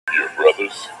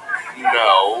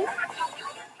No.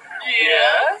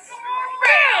 Yes.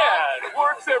 Man,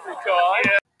 works every time.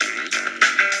 Yeah.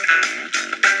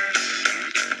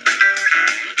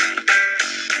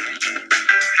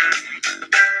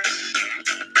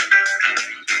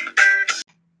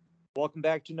 Welcome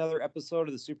back to another episode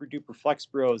of the Super Duper Flex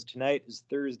Bros. Tonight is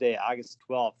Thursday, August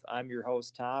 12th. I'm your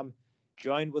host, Tom.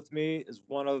 Joined with me is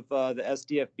one of the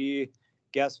SDFB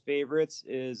guest favorites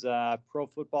is Pro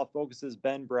Football Focus's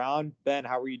Ben Brown. Ben,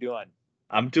 how are you doing?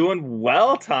 I'm doing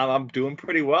well, Tom. I'm doing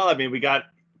pretty well. I mean, we got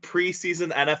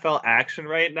preseason NFL action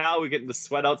right now. We're getting to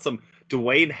sweat out some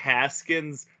Dwayne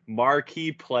Haskins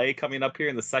marquee play coming up here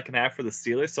in the second half for the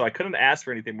Steelers. So I couldn't ask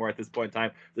for anything more at this point in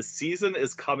time. The season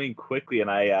is coming quickly, and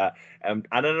I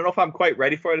don't know if I'm quite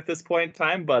ready for it at this point in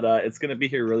time, but it's going to be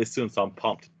here really soon, so I'm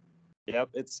pumped. Yep,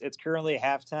 it's currently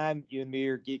halftime. You and me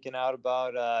are geeking out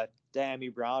about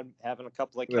Diami Brown having a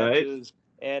couple of catches.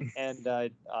 Right. And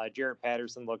Jarrett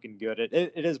Patterson looking good.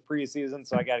 It is preseason,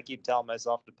 so I got to keep telling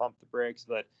myself to pump the brakes.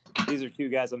 But these are two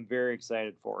guys I'm very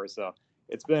excited for. So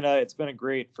it's been a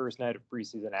great first night of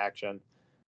preseason action.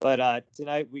 But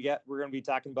tonight we're going to be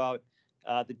talking about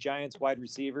the Giants wide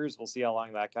receivers. We'll see how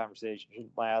long that conversation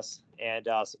lasts, and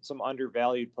some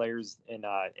undervalued players in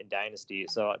Dynasty.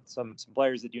 So some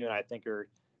players that you and I think are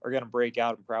going to break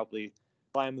out and probably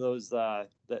climb those the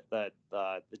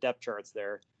depth charts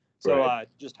there. So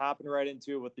just hopping right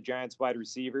into it with the Giants wide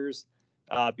receivers.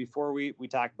 Before we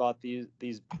talk about these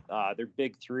their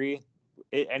big three,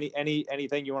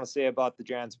 anything you want to say about the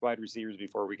Giants wide receivers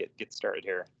before we get started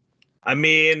here? I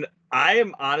mean,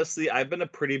 I've been a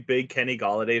pretty big Kenny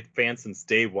Golladay fan since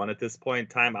day one at this point in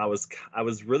time. I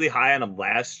was really high on him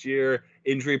last year,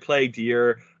 injury plagued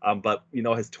year. But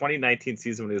his 2019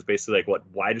 season when he was basically like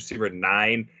wide receiver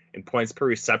 9 in points per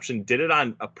reception, did it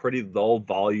on a pretty low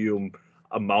volume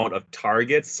amount of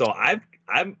targets. So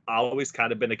I've always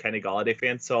kind of been a Kenny Golladay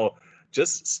fan. So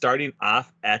just starting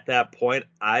off at that point,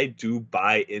 I do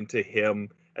buy into him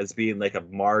as being like a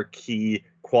marquee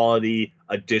quality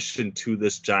addition to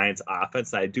this Giants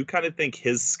offense. And I do kind of think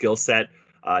his skill set,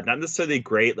 not necessarily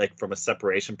great, like from a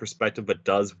separation perspective, but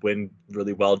does win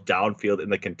really well downfield in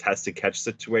the contested catch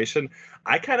situation.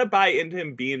 I kind of buy into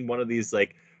him being one of these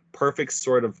like perfect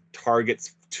sort of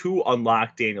targets to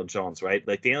unlock Daniel Jones, right?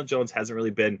 Like Daniel Jones hasn't really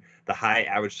been the high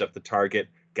average depth of target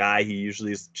guy. He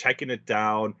usually is checking it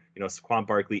down. Saquon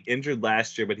Barkley injured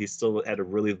last year, but he still had a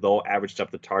really low average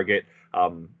depth of target.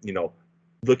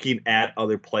 Looking at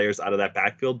other players out of that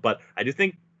backfield, but I do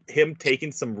think him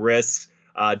taking some risks,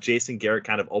 Jason Garrett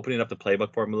kind of opening up the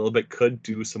playbook for him a little bit could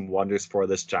do some wonders for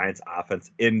this Giants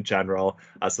offense in general.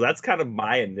 So that's kind of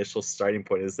my initial starting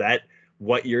point. Is that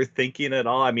what you're thinking at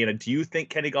all? I mean, do you think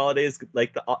Kenny Golladay is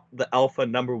like the alpha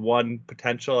number one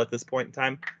potential at this point in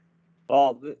time?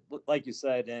 Well, like you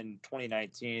said, in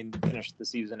 2019, finished the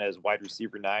season as wide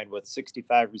receiver 9 with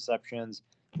 65 receptions,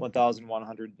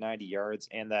 1,190 yards,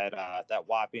 and that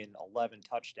whopping 11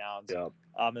 touchdowns. Yeah.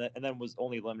 And then was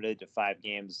only limited to 5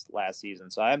 games last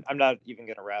season. So I'm not even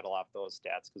going to rattle off those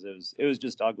stats because it was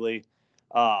just ugly.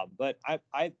 But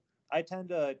I tend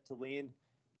to lean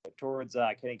towards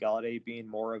Kenny Golladay being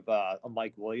more of a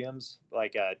Mike Williams,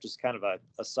 like just kind of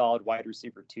a solid wide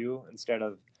receiver 2 instead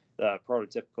of the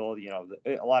prototypical.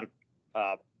 A lot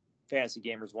of fantasy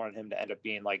gamers wanted him to end up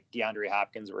being like DeAndre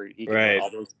Hopkins, where he can win all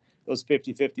those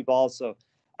 50-50 balls. So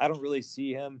I don't really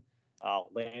see him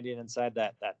landing inside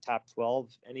that top 12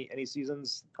 any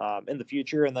seasons in the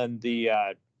future. And then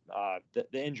the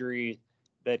injury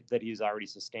that he's already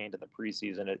sustained in the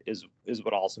preseason is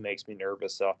what also makes me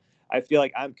nervous. So I feel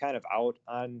like I'm kind of out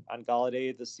on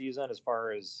Golladay this season as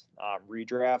far as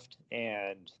redraft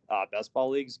and best ball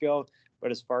leagues go. But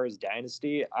as far as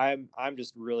dynasty, I'm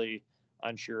just really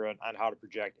unsure on how to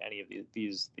project any of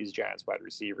these Giants wide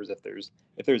receivers if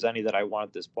there's any that I want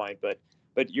at this point. But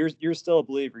you're still a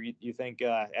believer. You think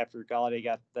after Golladay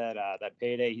got that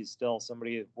payday, he's still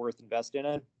somebody worth investing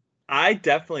in? I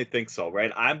definitely think so,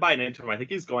 right? I'm buying into him. I think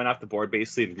he's going off the board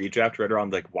basically in redraft right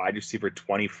around like wide receiver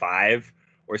 25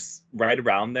 or right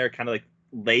around there, kind of like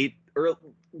late or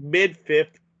mid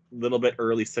 5th, little bit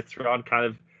early 6th round kind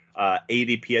of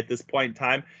ADP at this point in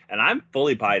time. And I'm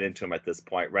fully buying into him at this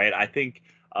point, right? I think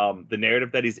the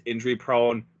narrative that he's injury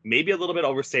prone, maybe a little bit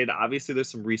overstated. Obviously, there's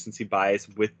some recency bias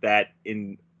with that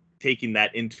in taking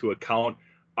that into account.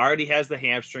 Already has the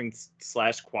hamstring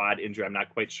 / quad injury. I'm not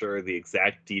quite sure the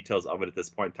exact details of it at this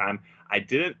point in time. It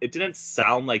didn't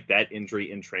sound like that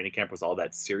injury in training camp was all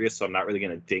that serious, so I'm not really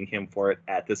going to ding him for it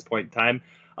at this point in time.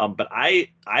 But I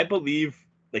believe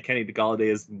that Kenny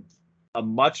Golladay is a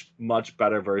much, much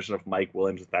better version of Mike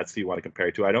Williams, if that's who you want to compare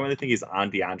it to. I don't really think he's on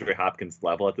DeAndre Hopkins'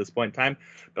 level at this point in time,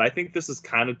 but I think this is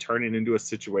kind of turning into a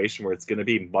situation where it's going to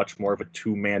be much more of a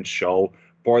two-man show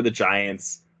for the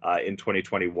Giants in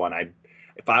 2021.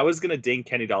 If I was going to ding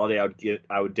Kenny Golladay,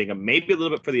 I would ding him maybe a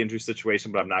little bit for the injury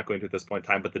situation, but I'm not going to at this point in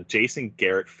time. But the Jason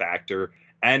Garrett factor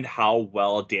and how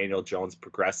well Daniel Jones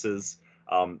progresses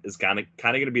is kind of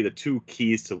going to be the two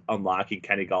keys to unlocking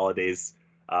Kenny Galladay's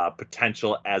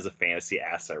potential as a fantasy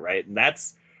asset, right? And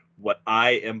that's what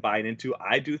I am buying into.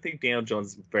 I do think Daniel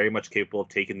Jones is very much capable of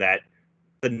taking the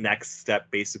next step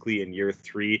basically in year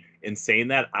 3. In saying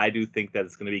that, I do think that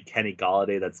it's going to be Kenny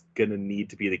Golladay that's going to need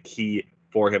to be the key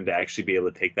for him to actually be able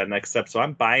to take that next step. So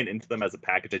I'm buying into them as a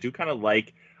package. I do kind of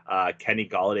like Kenny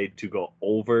Golladay to go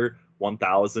over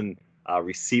 1,000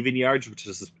 receiving yards, which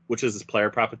is his player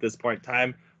prop at this point in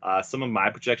time. Some of my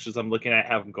projections I'm looking at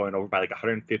have him going over by like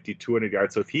 150, 200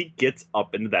 yards. So if he gets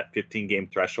up into that 15-game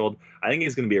threshold, I think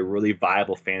he's going to be a really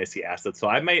viable fantasy asset.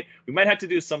 So we might have to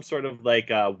do some sort of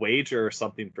like wager or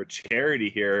something for charity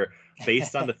here,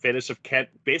 based on the finish of Kenny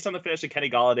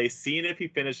Golladay, seeing if he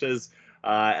finishes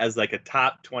as like a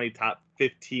top 20, top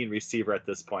 15 receiver at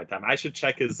this point in time. I should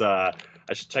check his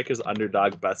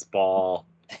underdog best ball.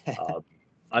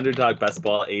 Underdog best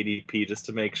ball ADP just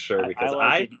to make sure, because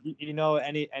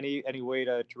any way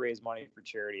to raise money for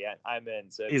charity, I'm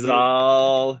in. So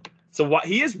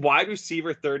he is wide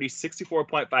receiver 30,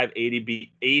 64.5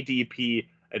 ADP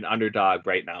and underdog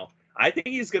right now. I think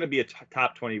he's going to be a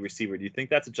top 20 receiver. Do you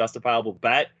think that's a justifiable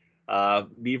bet?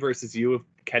 Me versus you, if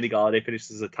Kenny Golladay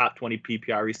finishes as a top 20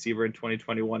 PPR receiver in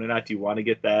 2021 or not? Do you want to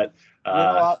get that?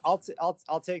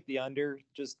 I'll take the under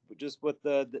just with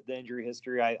the injury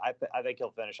history. I think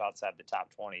he'll finish outside the top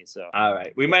 20. So all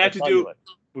right, we might have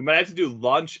to do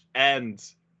lunch and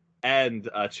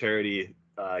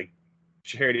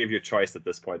charity of your choice at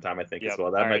this point in time, I think, as well.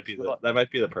 That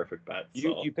might be the perfect bet.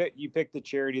 You pick the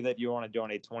charity that you want to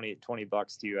donate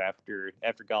 $20 to after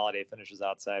Golladay finishes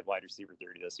outside wide receiver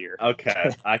 30 this year.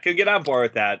 Okay. I can get on board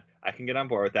with that.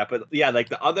 But yeah, like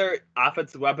the other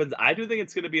offensive weapons, I do think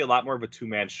it's going to be a lot more of a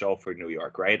two-man show for New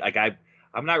York, right? Like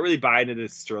I'm not really buying it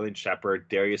as Sterling Shepard,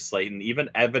 Darius Slayton, even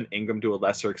Evan Ingram to a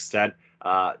lesser extent.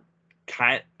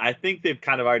 I think they've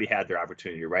kind of already had their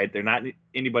opportunity, right? They're not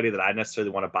anybody that I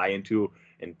necessarily want to buy into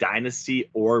in dynasty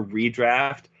or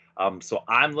redraft. So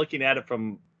I'm looking at it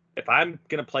from, if I'm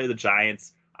going to play the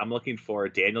Giants, I'm looking for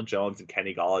Daniel Jones and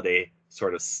Kenny Golladay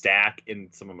sort of stack in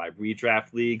some of my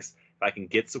redraft leagues. If I can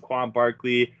get Saquon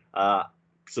Barkley,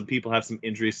 some people have some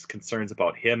injuries concerns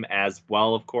about him as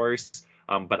well, of course.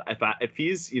 But if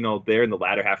he's there in the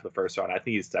latter half of the first round, I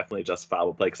think he's definitely a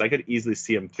justifiable play, because I could easily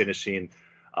see him finishing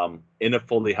in a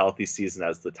fully healthy season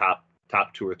as the top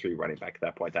 2 or 3 running back at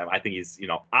that point in time. I think he's,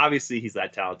 obviously he's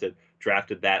that talented,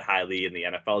 drafted that highly in the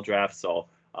NFL draft. So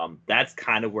that's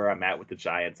kind of where I'm at with the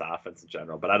Giants offense in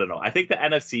general. But I don't know. I think the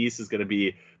NFC East is going to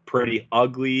be pretty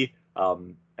ugly.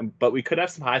 But we could have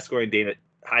some high scoring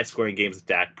games if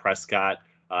Dak Prescott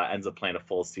ends up playing a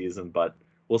full season, but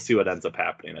we'll see what ends up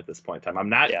happening at this point in time. I'm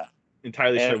not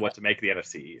entirely sure what to make of the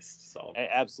NFC East. So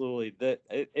absolutely,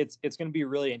 it's going to be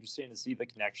really interesting to see the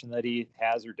connection that he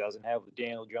has or doesn't have with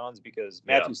Daniel Jones, because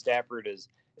Matthew Stafford is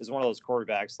one of those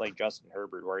quarterbacks like Justin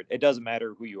Herbert, where it doesn't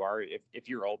matter who you are, if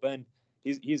you're open,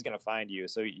 he's going to find you.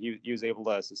 So he was able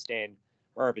to sustain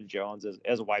Marvin Jones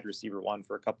as a wide receiver 1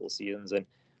 for a couple of seasons and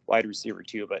wide receiver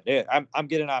 2. But I'm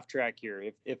getting off track here.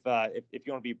 If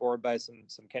you want to be bored by some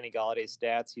Kenny Golladay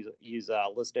stats, he's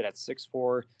listed at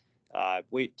 6'4",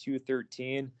 weight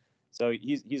 213. So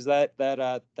he's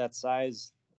that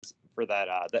size for that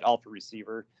alpha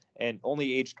receiver, and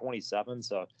only age 27.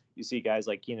 So you see guys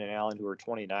like Keenan Allen who are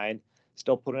 29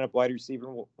 still putting up wide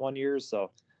receiver 1 year.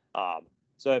 So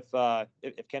if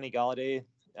Kenny Golladay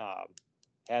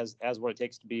has what it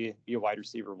takes to be a wide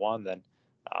receiver 1, then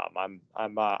I'm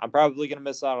probably going to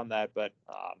miss out on that. But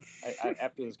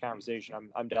after this conversation,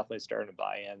 I'm definitely starting to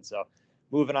buy in. So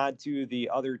moving on to the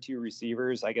other 2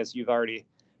 receivers, I guess you've already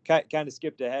kind of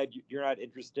skipped ahead. You're not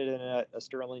interested in a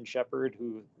Sterling Shepard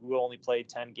who only played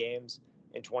 10 games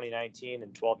in 2019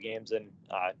 and 12 games in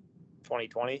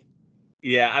 2020.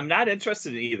 Yeah, I'm not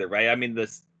interested in either, right? I mean,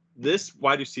 this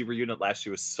wide receiver unit last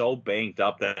year was so banged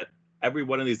up that every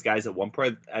one of these guys at one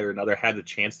point or another had the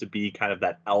chance to be kind of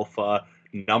that alpha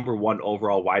number 1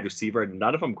 overall wide receiver, and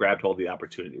none of them grabbed hold of the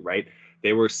opportunity, right?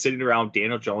 They were sitting around.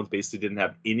 Daniel Jones basically didn't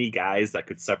have any guys that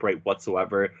could separate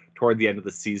whatsoever toward the end of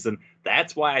the season.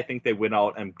 That's why I think they went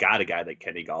out and got a guy like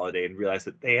Kenny Golladay and realized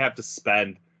that they have to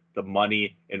spend the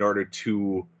money in order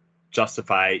to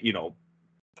justify,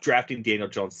 drafting Daniel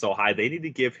Jones so high. They need to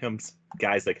give him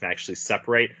guys that can actually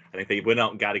separate. I think they went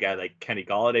out and got a guy like Kenny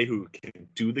Golladay who can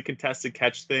do the contested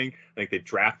catch thing. I think they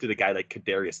drafted a guy like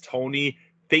Kadarius Toney,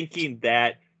 thinking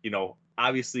that,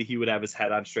 obviously he would have his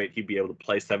head on straight. He'd be able to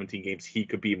play 17 games. He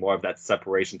could be more of that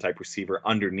separation type receiver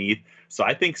underneath. So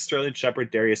I think Sterling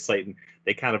Shepard, Darius Slayton,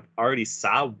 they kind of already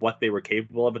saw what they were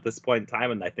capable of at this point in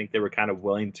time. And I think they were kind of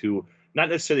willing to not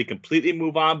necessarily completely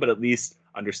move on, but at least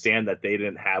understand that they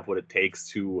didn't have what it takes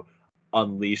to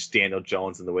unleash Daniel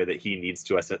Jones in the way that he needs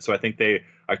to. So I think they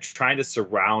are trying to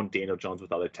surround Daniel Jones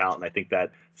with other talent. And I think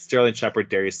that Sterling Shepard,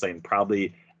 Darius Slayton,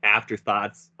 probably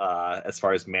afterthoughts as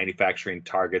far as manufacturing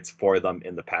targets for them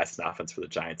in the passing offense for the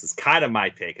Giants is kind of my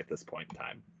take at this point in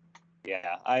time.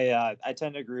 Yeah, I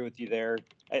tend to agree with you there.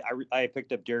 I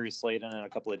picked up Darius Slayton in a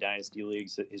couple of dynasty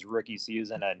leagues his rookie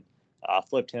season and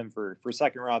flipped him for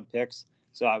second round picks.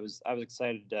 So I was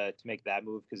excited to make that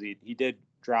move because he did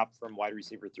drop from wide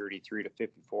receiver 33 to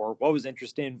 54. What was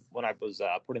interesting when I was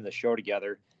putting the show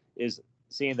together is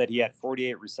seeing that he had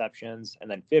 48 receptions and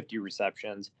then 50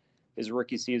 receptions. His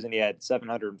rookie season, he had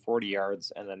 740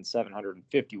 yards and then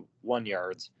 751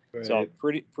 yards. Right. So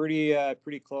pretty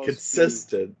close.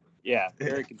 Consistent. Yeah,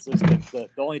 very consistent. The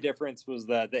only difference was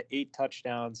the 8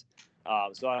 touchdowns.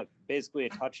 So basically a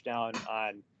touchdown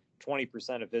on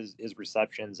 20% of his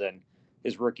receptions and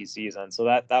his rookie season. So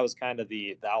that was kind of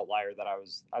the outlier that I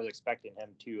was expecting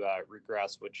him to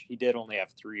regress, which he did only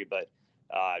have 3. But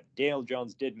Daniel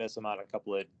Jones did miss him on a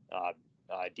couple of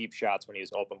deep shots when he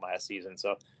was open last season.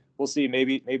 So we'll see.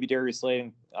 Maybe Darius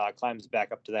Slayton climbs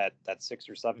back up to that 6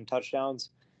 or 7 touchdowns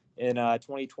in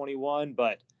 2021.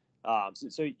 But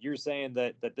so you're saying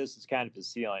that this is kind of the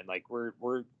ceiling. Like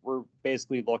we're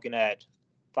basically looking at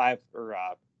 5 or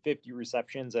 50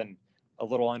 receptions and a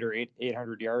little under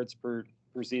 800 yards per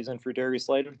season for Darius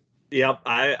Slayton. Yep,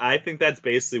 I think that's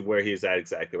basically where he's at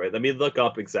exactly, right? Let me look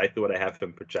up exactly what I have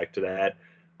him projected at.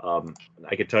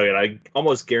 I can tell you, and I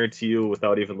almost guarantee you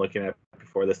without even looking at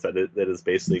before this, that is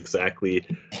basically exactly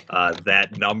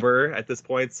that number at this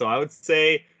point. So I would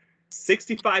say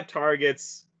 65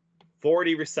 targets,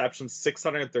 40 receptions,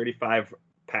 635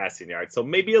 passing yards. So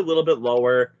maybe a little bit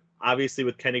lower, obviously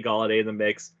with Kenny Golladay in the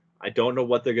mix. I don't know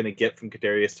what they're going to get from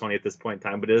Kadarius Toney at this point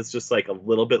in time, but it is just like a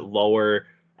little bit lower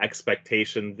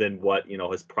expectation than what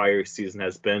his prior season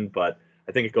has been. But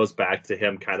I think it goes back to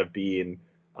him kind of being,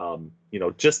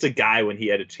 just a guy when he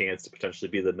had a chance to potentially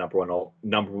be the number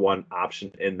one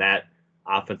option in that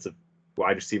offensive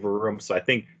wide receiver room. So I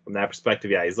think from that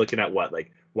perspective, yeah, he's looking at what,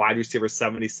 like wide receiver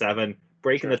 77,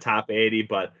 breaking the top 80.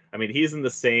 But I mean, he's in the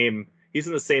same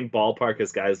ballpark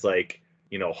as guys like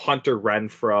Hunter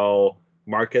Renfrow,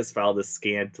 Marquez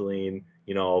Valdes-Scantling,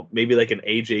 maybe like an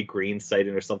AJ Green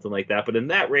sighting or something like that. But in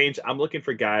that range, I'm looking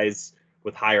for guys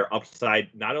with higher upside,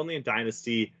 not only in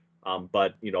dynasty,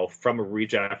 but from a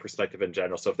redraft perspective in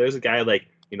general. So if there's a guy like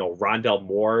Rondell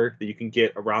Moore that you can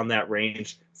get around that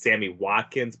range, Sammy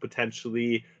Watkins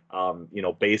potentially,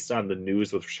 based on the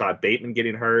news with Rashad Bateman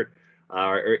getting hurt,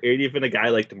 or even a guy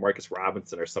like Demarcus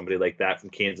Robinson or somebody like that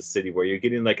from Kansas City, where you're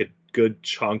getting like a good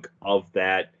chunk of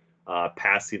that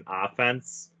passing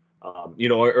offense, or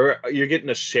you're getting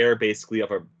a share basically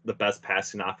of the best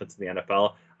passing offense in the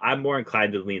NFL. I'm more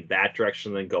inclined to lean that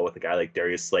direction than go with a guy like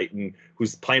Darius Slayton,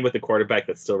 who's playing with a quarterback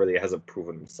that still really hasn't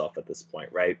proven himself at this point,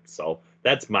 right? So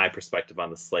that's my perspective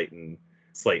on the Slayton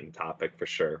topic for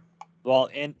sure. Well,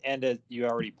 and as you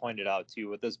already pointed out too,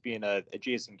 with this being a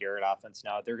Jason Garrett offense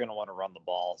now, they're going to want to run the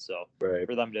ball. So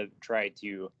for them to try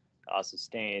to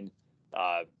sustain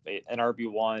an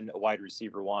RB1, a wide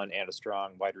receiver 1, and a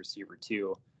strong wide receiver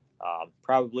 2,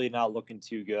 probably not looking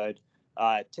too good.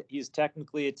 He's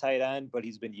technically a tight end, but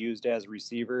he's been used as a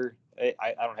receiver.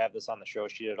 I don't have this on the show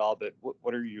sheet at all, but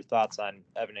what are your thoughts on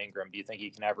Evan Ingram? Do you think he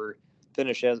can ever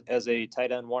finish as a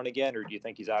tight end 1 again, or do you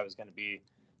think he's always going to be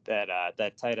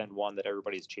that tight end 1 that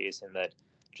everybody's chasing, that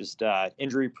just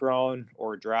injury prone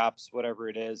or drops, whatever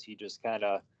it is, he just kind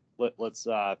of lets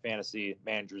fantasy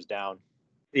managers down?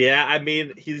 Yeah, I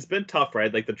mean, he's been tough,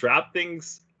 right? Like the drop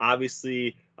thing's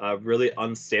obviously really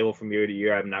unstable from year to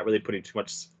year. I'm not really putting too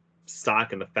much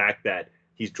stock in the fact that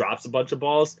he drops a bunch of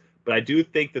balls, but I do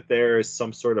think that there is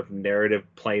some sort of narrative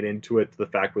playing into it, to the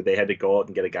fact where they had to go out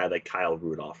and get a guy like Kyle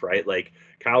Rudolph, right? Like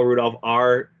Kyle Rudolph,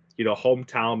 our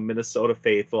hometown Minnesota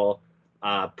faithful,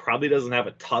 probably doesn't have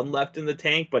a ton left in the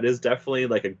tank, but is definitely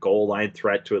like a goal line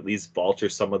threat to at least vulture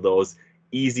some of those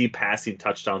easy passing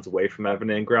touchdowns away from Evan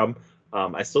Ingram.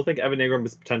 I still think Evan Ingram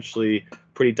is potentially a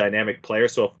pretty dynamic player.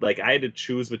 So if like I had to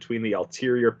choose between the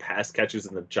ulterior pass catchers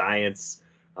in the Giants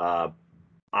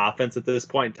offense at this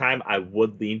point in time, I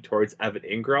would lean towards Evan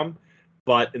Ingram.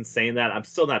 But in saying that, I'm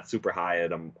still not super high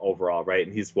at him overall, right?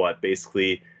 And he's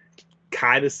basically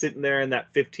kind of sitting there in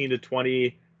that 15 to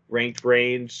 20 ranked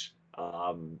range.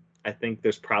 I think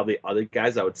there's probably other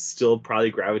guys I would still probably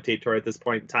gravitate toward at this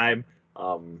point in time.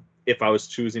 If I was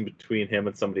choosing between him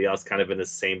and somebody else kind of in the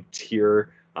same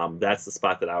tier, that's the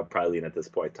spot that I would probably lean at this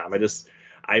point in time.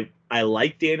 I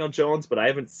like Daniel Jones, but I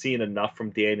haven't seen enough from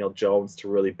Daniel Jones to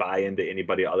really buy into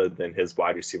anybody other than his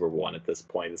wide receiver one at this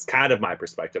point. It's kind of my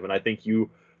perspective, and I think you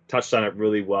touched on it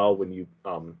really well when you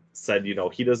said,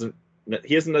 he hasn't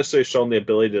necessarily shown the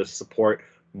ability to support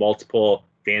multiple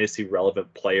fantasy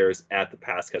relevant players at the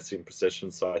pass catching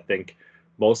position. So I think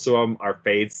most of them are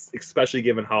fades, especially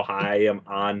given how high I am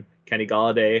on Kenny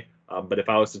Golladay. But if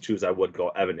I was to choose, I would go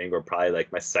Evan Ingram, probably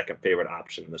like my second favorite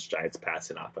option in this Giants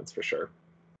passing offense for sure.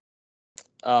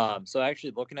 So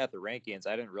actually looking at the rankings,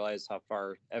 I didn't realize how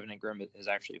far Evan Ingram has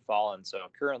actually fallen. So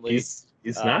currently he's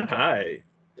not high.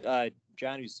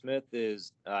 Jonnu Smith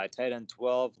is tight end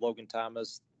 12, Logan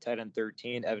Thomas tight end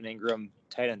 13, Evan Ingram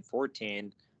tight end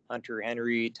 14, Hunter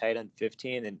Henry tight end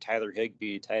 15, and Tyler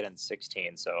Higbee tight end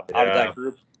 16. So out of that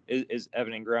group, is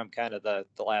Evan Ingram kind of the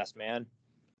last man?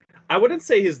 I wouldn't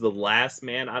say he's the last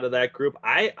man out of that group.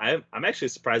 I'm actually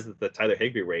surprised at the Tyler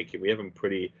Higbee ranking. We have him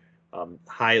pretty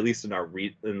high, at least in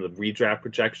the redraft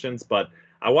projections. But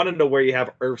I want to know where you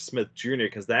have Irv Smith Jr.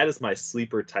 because that is my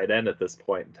sleeper tight end at this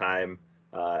point in time,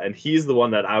 and he's the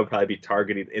one that I would probably be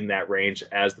targeting in that range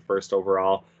as the first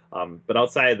overall. But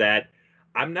outside of that,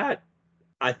 I'm not.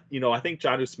 I think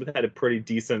Jonnu Smith had a pretty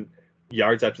decent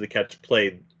yards after the catch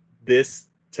play this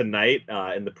tonight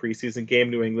in the preseason game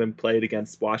New England played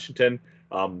against Washington.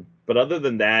 But other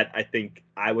than that, I think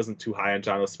I wasn't too high on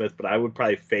Jonnu Smith, but I would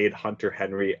probably fade Hunter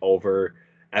Henry over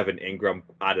Evan Ingram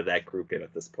out of that grouping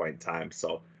at this point in time.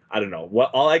 So I don't know.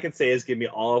 All I can say is give me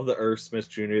all of the Irv Smith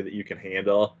Jr. that you can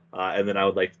handle, and then I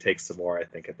would like to take some more, I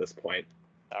think, at this point.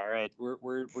 All right,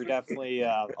 we're definitely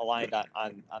aligned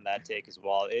on that take as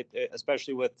well.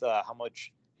 Especially with how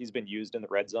much he's been used in the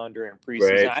red zone during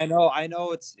preseason. Right. I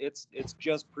know it's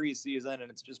just preseason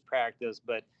and it's just practice,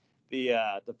 but the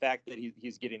fact that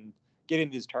he's getting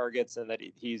these targets and that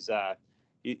he's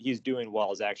doing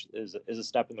well is a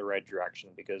step in the right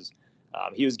direction because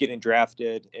he was getting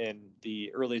drafted in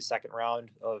the early second round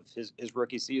of his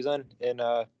rookie season in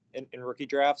rookie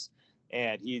drafts.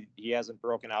 And he hasn't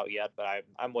broken out yet, but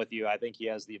I'm with you. I think he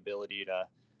has the ability to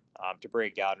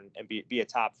break out and be a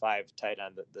top 5 tight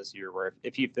end this year. Where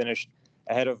if he finished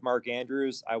ahead of Mark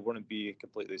Andrews, I wouldn't be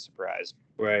completely surprised.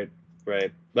 Right.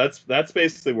 That's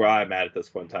basically where I'm at this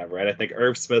point in time. Right. I think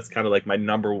Irv Smith's kind of like my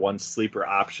number one sleeper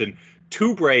option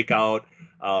to break out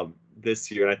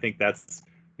this year, and I think that's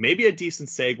maybe a decent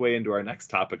segue into our next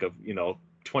topic of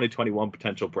 2021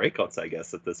 potential breakouts, I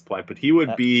guess, at this point. But he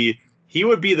would be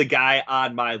the guy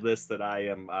on my list that I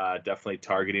am definitely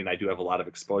targeting. I do have a lot of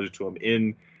exposure to him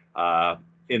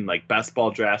in like best ball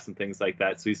drafts and things like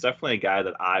that. So he's definitely a guy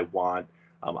that I want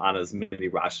on as many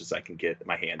rosters as I can get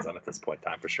my hands on at this point in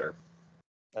time for sure.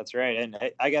 That's right, and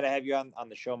I got to have you on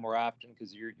the show more often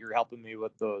because you're helping me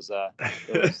with those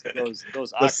segues,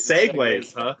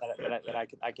 huh? That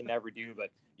I can never do. But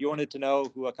you wanted to know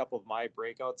who a couple of my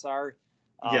breakouts are.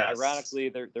 Yes. Ironically,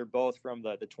 they're both from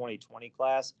the 2020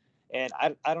 class. And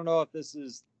I don't know if this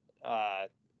is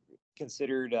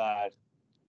considered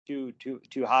too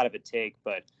hot of a take,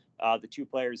 but the two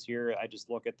players here, I just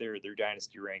look at their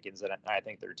dynasty rankings and I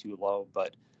think they're too low.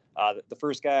 But the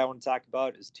first guy I want to talk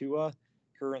about is Tua,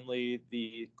 currently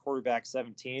the quarterback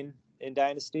 17 in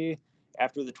dynasty.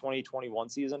 After the 2021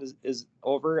 season is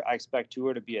over, I expect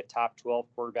Tua to be a top 12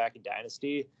 quarterback in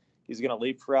dynasty. He's going to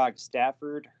leapfrog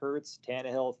Stafford, Hurts,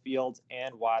 Tannehill, Fields,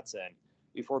 and Watson.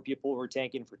 Before people were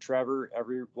tanking for Trevor,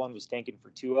 everyone was tanking for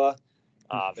Tua.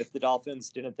 If the Dolphins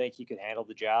didn't think he could handle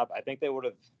the job, I think they would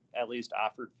have at least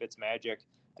offered Fitzmagic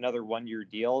another 1-year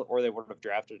deal, or they would have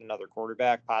drafted another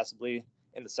quarterback, possibly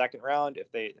in the second round if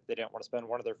they didn't want to spend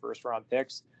one of their first round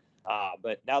picks.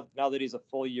 But now that he's a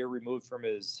full year removed from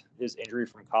his injury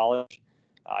from college,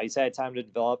 he's had time to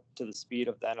develop to the speed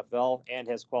of the NFL and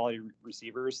has quality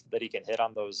receivers that he can hit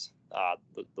on those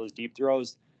deep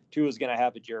throws. Tua is going to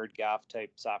have a Jared Goff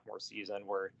type sophomore season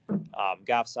where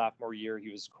Goff's sophomore year, he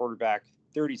was quarterback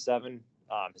 37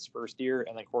 his first year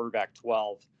and then quarterback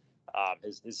 12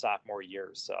 his sophomore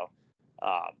year. So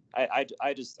I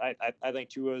think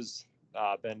Tua's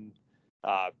been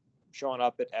showing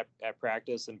up at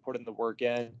practice and putting the work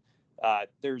in.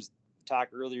 There's talk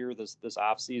earlier this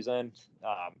off season,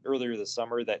 earlier this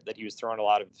summer that he was throwing a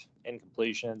lot of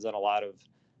incompletions and a lot of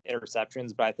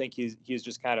interceptions, but I think he's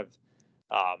just kind of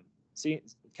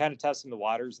testing the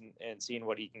waters and seeing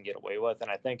what he can get away with.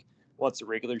 And I think once the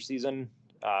regular season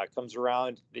comes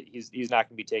around, he's not going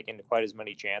to be taking quite as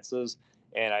many chances.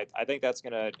 And I think that's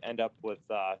going to end up with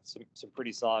some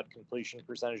pretty solid completion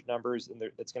percentage numbers, and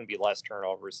it's going to be less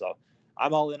turnover. So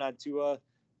I'm all in on Tua.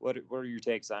 What are your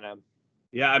takes on him?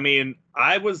 Yeah, I mean,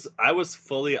 I was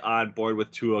fully on board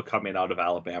with Tua coming out of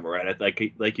Alabama, right?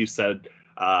 Like you said,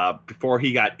 before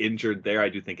he got injured there, I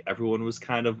do think everyone was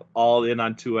kind of all in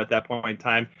on Tua at that point in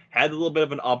time. Had a little bit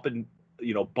of an up and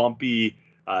bumpy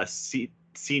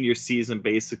senior season,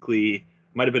 basically.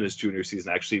 Might have been his junior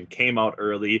season, actually. Came out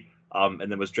early, and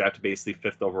then was drafted basically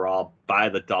 5th overall by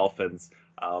the Dolphins,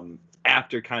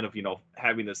 after kind of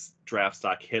having this draft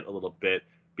stock hit a little bit,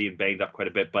 being banged up quite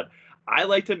a bit. But I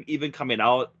liked him even coming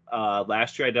out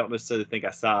last year. I don't necessarily think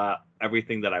I saw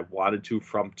everything that I wanted to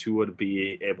from Tua to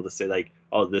be able to say, like,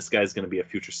 oh, this guy's going to be a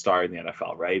future star in the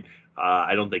NFL, right?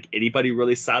 I don't think anybody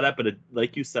really saw that. But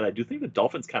like you said, I do think the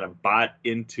Dolphins kind of bought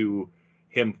into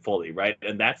him fully, right?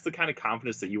 And that's the kind of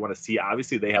confidence that you want to see.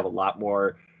 Obviously, they have a lot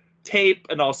more tape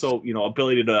and also,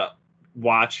 ability to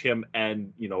watch him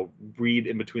and, read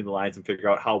in between the lines and figure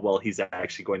out how well he's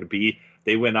actually going to be.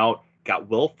 They went out, got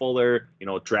Will Fuller,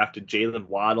 drafted Jalen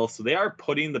Waddle. So they are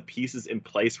putting the pieces in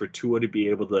place for Tua to be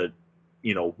able to,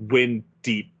 win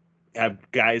deep, have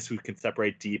guys who can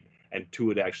separate deep, and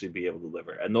Tua to actually be able to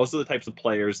deliver. And those are the types of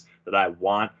players that I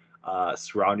want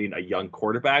surrounding a young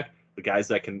quarterback, the guys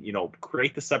that can,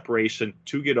 create the separation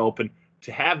to get open,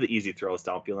 to have the easy throws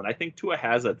downfield. And I think Tua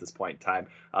has at this point in time.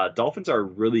 Dolphins are a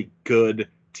really good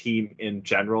team in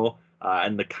general.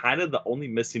 And the only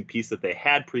missing piece that they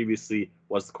had previously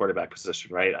was the quarterback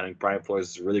position, right? I think Brian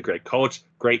Flores is a really great coach,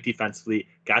 great defensively,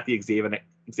 got the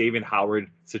Xavier Howard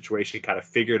situation kind of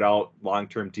figured out,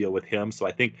 long-term deal with him. So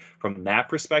I think from that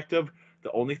perspective,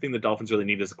 the only thing the Dolphins really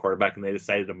need is a quarterback, and they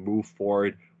decided to move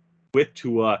forward with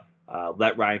Tua,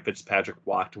 let Ryan Fitzpatrick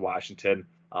walk to Washington.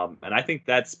 And I think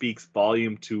that speaks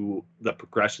volume to the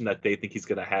progression that they think he's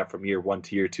going to have from year 1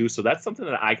 to year 2. So that's something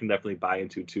that I can definitely buy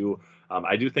into too.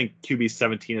 I do think QB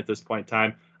 17 at this point in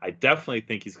time. I definitely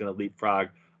think he's going to leapfrog.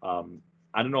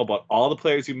 I don't know about all the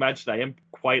players you mentioned. I am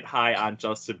quite high on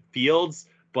Justin Fields,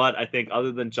 but I think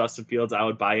other than Justin Fields, I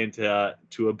would buy into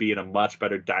Tua being a much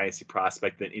better dynasty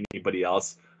prospect than anybody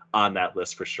else on that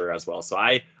list for sure as well. So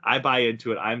I buy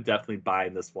into it. I'm definitely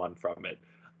buying this one from it.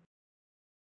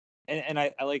 And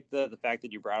I like the fact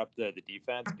that you brought up the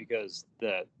defense, because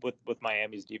with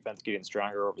Miami's defense getting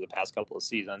stronger over the past couple of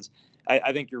seasons,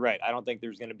 I think you're right. I don't think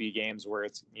there's going to be games where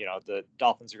it's, the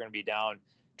Dolphins are going to be down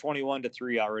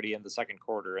 21-3 already in the second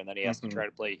quarter, and then he has to try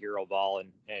to play hero ball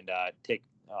and take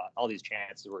all these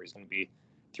chances where he's going to be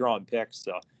throwing picks.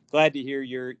 So glad to hear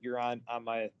you're on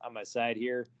my side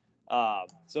here.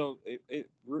 So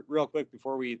real quick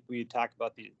before we talk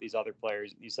about these other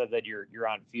players, you said that you're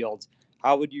on Fields.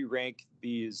 How would you rank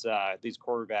these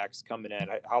quarterbacks coming in?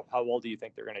 How well do you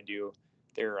think they're going to do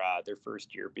their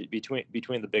first year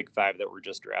between the big 5 that were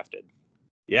just drafted?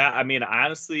 Yeah, I mean,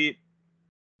 honestly,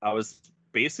 I was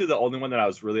basically the only one that I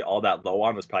was really all that low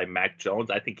on was probably Mac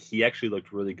Jones. I think he actually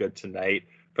looked really good tonight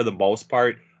for the most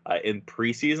part in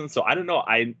preseason. So I don't know.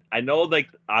 I know, like,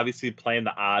 obviously playing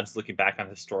the odds, looking back on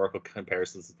historical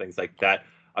comparisons and things like that,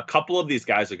 a couple of these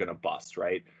guys are going to bust,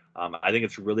 right? I think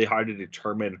it's really hard to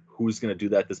determine who's going to do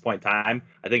that at this point in time.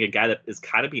 I think a guy that is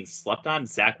kind of being slept on,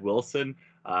 Zach Wilson.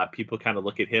 People kind of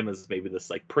look at him as maybe this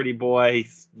like pretty boy. He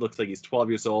looks like he's 12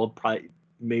 years old. Probably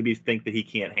maybe think that he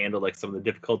can't handle like some of the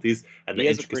difficulties and the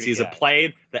intricacies of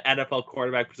playing the NFL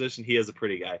quarterback position. He is a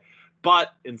pretty guy.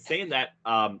 But in saying that,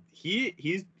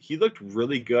 he looked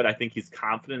really good. I think he's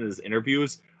confident in his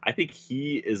interviews. I think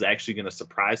he is actually going to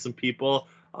surprise some people.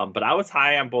 But I was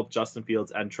high on both Justin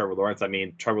Fields and Trevor Lawrence. I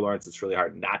mean, Trevor Lawrence, it's really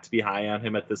hard not to be high on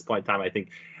him at this point in time. I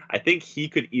think he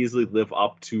could easily live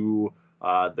up to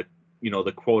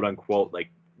the quote unquote like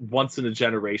once in a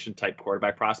generation type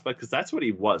quarterback prospect, because that's what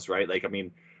he was, right? Like, I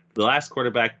mean, the last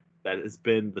quarterback that has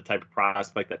been the type of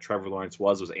prospect that Trevor Lawrence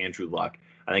was Andrew Luck.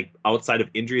 I think outside of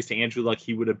injuries to Andrew Luck,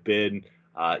 he would have been,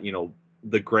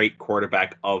 the great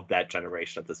quarterback of that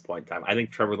generation at this point in time. I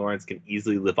think Trevor Lawrence can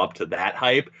easily live up to that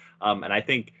hype. And I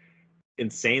think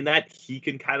in saying that, he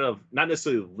can kind of not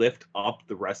necessarily lift up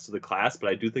the rest of the class, but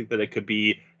I do think that it could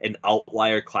be an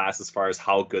outlier class as far as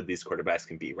how good these quarterbacks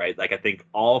can be, right? Like, I think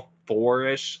all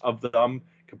 4-ish of them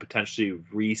could potentially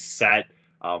reset,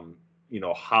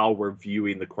 how we're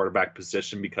viewing the quarterback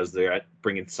position, because they're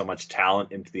bringing so much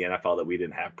talent into the NFL that we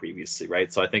didn't have previously,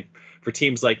 right? So I think for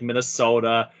teams like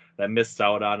Minnesota, that missed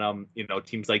out on him.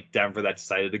 Teams like Denver that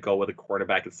decided to go with a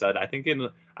quarterback instead. I think in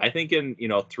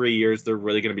 3 years they're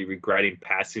really going to be regretting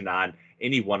passing on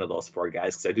any one of those four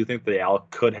guys, because I do think they all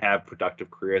could have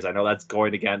productive careers. I know that's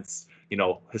going against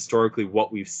historically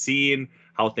what we've seen,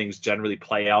 how things generally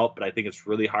play out, but I think it's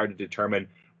really hard to determine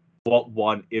what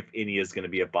one, if any, is going to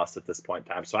be a bust at this point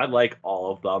in time. So I like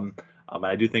all of them. And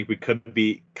I do think we could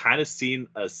be kind of seeing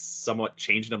a somewhat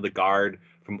changing of the guard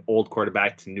from old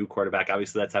quarterback to new quarterback.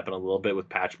 Obviously, that's happened a little bit with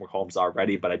Patrick Mahomes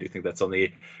already, but I do think that's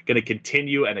only going to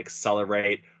continue and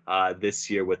accelerate this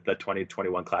year with the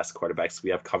 2021 class of quarterbacks we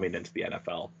have coming into the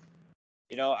NFL.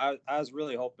 I was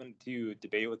really hoping to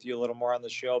debate with you a little more on the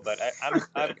show, but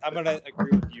I'm going to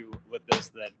agree with you with this,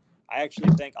 that I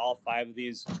actually think all five of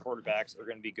these quarterbacks are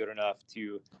going to be good enough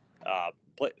to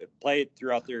play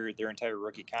throughout their entire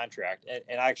rookie contract.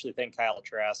 And I actually think Kyle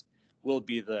Trask will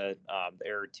be the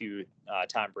heir to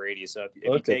Tom Brady. So if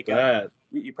you take him,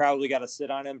 you probably got to sit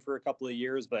on him for a couple of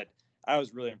years. But I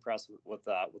was really impressed with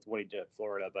what he did at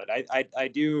Florida. But I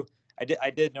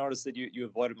did notice that you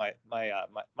avoided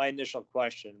my initial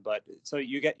question. But so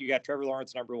you got Trevor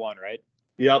Lawrence number one, right?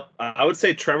 Yep, I would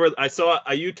say Trevor.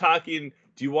 Are you talking?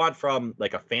 Do you want from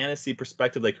like a fantasy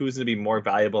perspective, like who's going to be more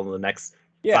valuable in the next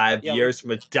 5 years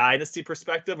from a dynasty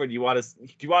perspective, or do you want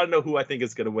to know who I think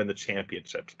is going to win the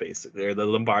championships, basically, or the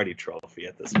Lombardi Trophy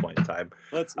at this point in time?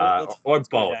 Let's both.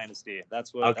 Dynasty.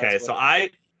 That's what. Okay, that's what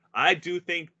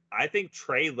I think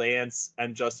Trey Lance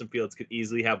and Justin Fields could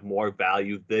easily have more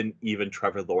value than even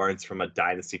Trevor Lawrence from a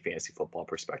dynasty fantasy football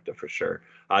perspective, for sure.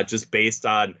 Just based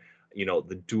on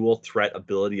the dual threat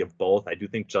ability of both. I do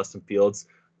think Justin Fields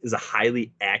is a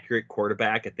highly accurate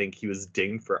quarterback. I think he was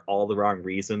dinged for all the wrong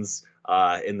reasons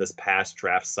in this past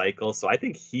draft cycle. So I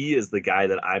think he is the guy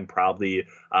that I'm probably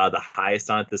the highest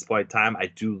on at this point in time. I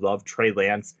do love Trey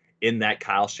Lance in that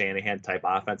Kyle Shanahan type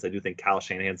offense. I do think Kyle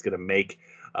Shanahan's going to make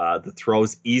the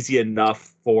throws easy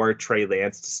enough for Trey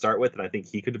Lance to start with. And I think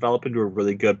he could develop into a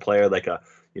really good player, like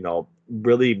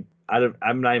really,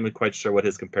 I'm not even quite sure what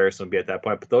his comparison would be at that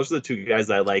point, but those are the two guys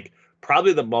that I like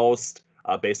probably the most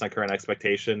based on current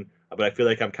expectation. But I feel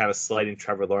like I'm kind of sliding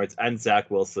Trevor Lawrence and Zach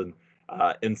Wilson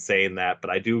in saying that. But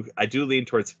I do lean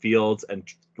towards Fields and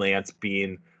Lance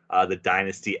being the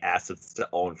dynasty assets to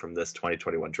own from this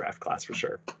 2021 draft class for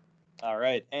sure. All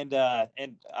right, and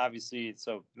obviously,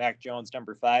 so Mac Jones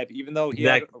number 5. Even though he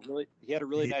had a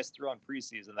really nice throw in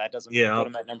preseason, that doesn't put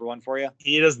him at number 1 for you.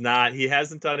 He does not. He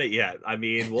hasn't done it yet. I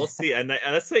mean, we'll see. And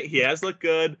let's say he has looked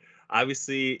good.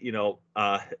 Obviously,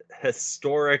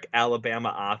 historic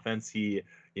Alabama offense. He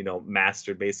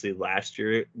mastered basically last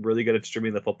year. Really good at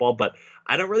distributing the football, but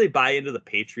I don't really buy into the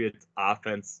Patriots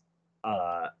offense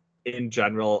in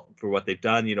general for what they've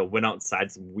done. Went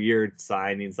outside some weird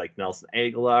signings like Nelson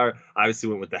Aguilar. Obviously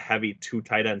went with the heavy 2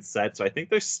 tight end set. So I think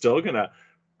they're still gonna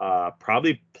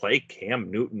probably play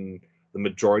Cam Newton the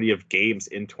majority of games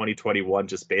in 2021,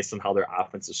 just based on how their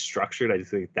offense is structured. I just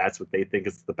think that's what they think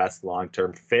is the best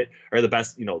long-term fit, or the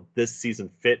best, this season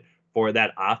fit for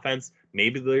that offense.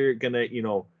 Maybe they're gonna,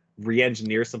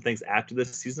 re-engineer some things after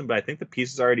this season, but I think the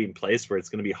piece is already in place where it's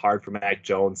going to be hard for Mac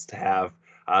Jones to have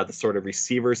the sort of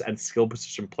receivers and skill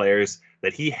position players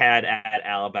that he had at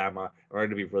Alabama in order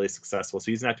to be really successful.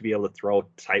 So he's going to have to be able to throw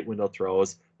tight window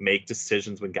throws, make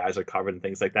decisions when guys are covered and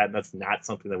things like that. And that's not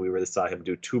something that we really saw him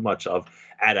do too much of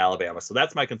at Alabama. So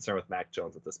that's my concern with Mac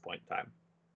Jones at this point in time.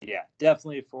 Yeah,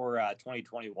 definitely for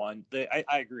 2021. I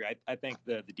agree. I think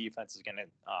the defense is going to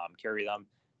carry them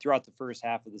throughout the first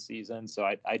half of the season. So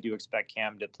I do expect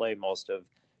Cam to play most of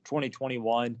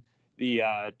 2021. The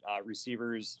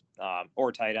receivers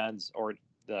or tight ends or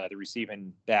the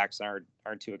receiving backs aren't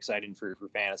too exciting for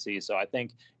fantasy. So I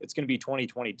think it's going to be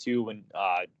 2022 when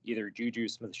either Juju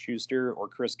Smith-Schuster or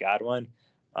Chris Godwin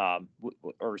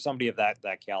or somebody of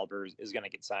that caliber is going to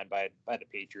get signed by the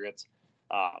Patriots.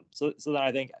 So then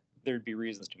I think there'd be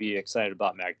reasons to be excited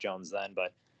about Mac Jones then,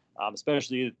 but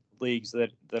especially leagues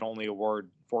that only award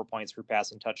 4 points per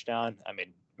passing touchdown. I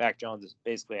mean, Mac Jones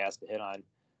basically has to hit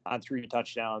on 3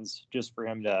 touchdowns just for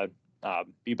him to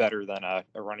be better than a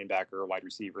running back or a wide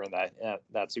receiver in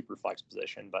that super flex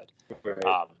position. But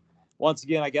once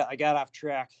again, I got off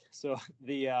track. So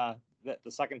the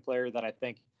second player that I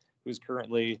think who's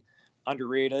currently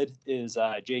underrated is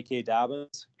J.K.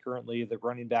 Dobbins, currently the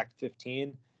running back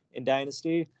 15 in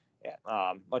Dynasty.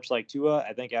 Much like Tua,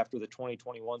 I think after the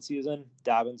 2021 season,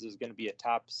 Dobbins is going to be a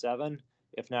top 7,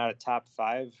 if not a top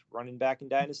 5 running back in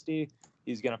Dynasty.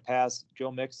 He's going to pass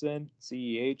Joe Mixon,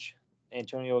 CEH,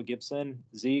 Antonio Gibson,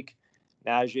 Zeke,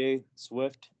 Najee,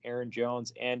 Swift, Aaron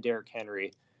Jones, and Derrick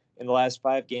Henry. In the last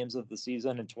 5 games of the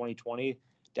season in 2020,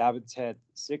 Dobbins had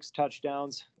 6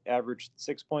 touchdowns, averaged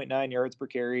 6.9 yards per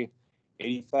carry,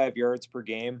 85 yards per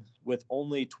game, with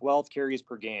only 12 carries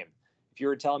per game. If you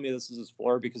were telling me this is his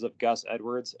floor because of Gus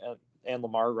Edwards and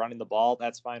Lamar running the ball,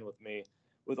 that's fine with me.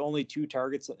 With only 2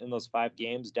 targets in those 5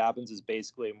 games, Dobbins is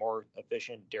basically a more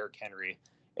efficient Derrick Henry.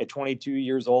 At 22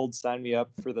 years old, sign me up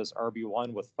for this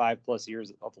RB1 with 5+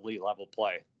 years of elite level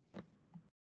play.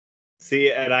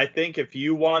 See, and I think if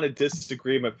you want a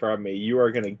disagreement from me, you are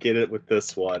going to get it with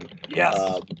this one.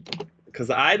 Yes.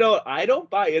 Because I don't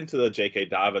buy into the J.K.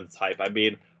 Dobbins hype. I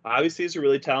mean, obviously he's a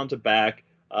really talented back,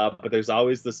 but there's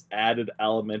always this added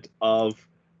element of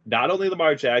not only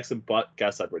Lamar Jackson but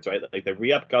Gus Edwards, right? Like they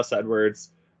re-up Gus Edwards,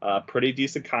 pretty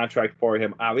decent contract for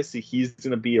him. Obviously, he's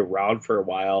going to be around for a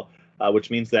while, which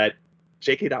means that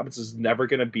J.K. Dobbins is never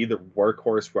going to be the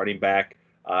workhorse running back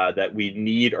that we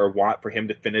need or want for him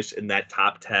to finish in that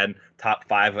top 10, top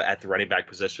 5 at the running back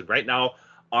position. Right now,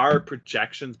 our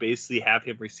projections basically have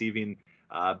him receiving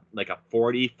like a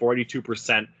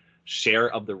 42% share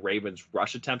of the Ravens'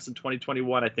 rush attempts in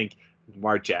 2021. I think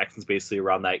Lamar Jackson's basically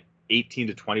around that 18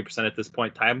 to 20% at this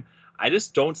point in time. I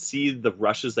just don't see the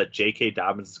rushes that J.K.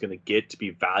 Dobbins is going to get to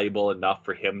be valuable enough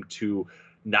for him to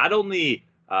not only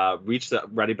reach the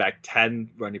running back 10,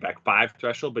 running back 5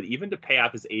 threshold, but even to pay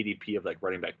off his ADP of like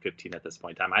running back 15 at this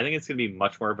point in time. I think it's going to be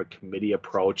much more of a committee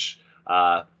approach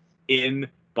in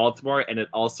Baltimore, and it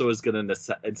also is going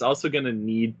to. It's also going to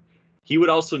need. He would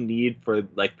also need for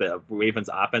like the Ravens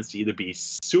offense to either be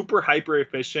super hyper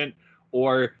efficient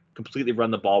or completely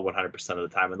run the ball 100% of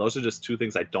the time. And those are just 2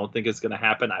 things I don't think is going to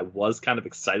happen. I was kind of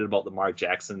excited about Lamar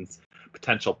Jackson's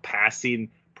potential passing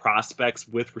prospects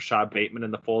with Rashad Bateman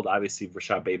in the fold. Obviously,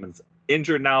 Rashad Bateman's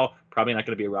injured now, probably not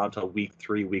going to be around until week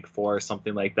 3, week 4, or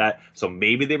something like that. So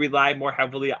maybe they rely more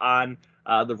heavily on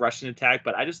the rushing attack,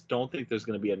 but I just don't think there's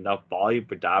going to be enough volume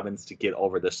for Dobbins to get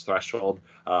over this threshold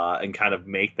and kind of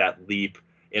make that leap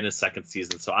in his second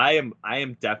season. So I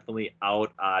am definitely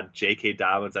out on J.K.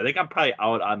 Dobbins. I think I'm probably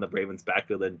out on the Ravens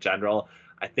backfield in general.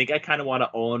 I think I kind of want to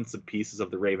own some pieces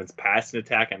of the Ravens passing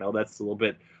attack. I know that's a little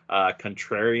bit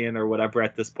contrarian or whatever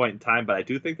at this point in time, but I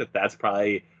do think that that's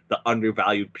probably the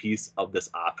undervalued piece of this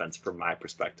offense from my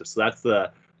perspective. So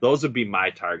those would be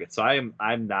my targets. So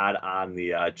I'm not on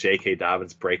the J.K.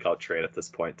 Dobbins breakout trade at this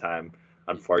point in time,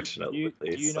 unfortunately.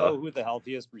 Do you know who the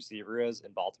healthiest receiver is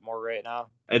in Baltimore right now?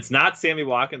 It's not Sammy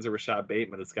Watkins or Rashad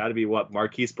Bateman. It's got to be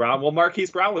Marquise Brown. Well,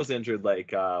 Marquise Brown was injured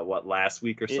last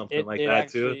week or something like that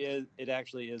too. It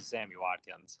actually is Sammy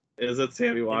Watkins. Is it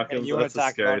Sammy Watkins? And you want to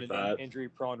talk about an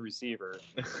injury-prone receiver?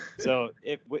 So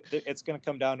it's going to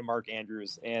come down to Mark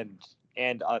Andrews and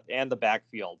the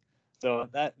backfield. So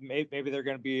that maybe they're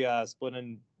going to be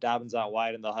splitting Dobbins out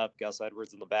wide, and they'll have Gus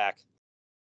Edwards in the back.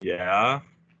 Yeah.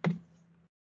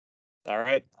 All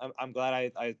right, I'm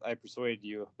glad I persuaded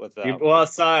you with that. Well,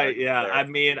 sorry, yeah. I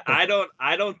mean, I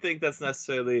don't think that's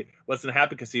necessarily what's going to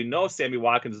happen because Sammy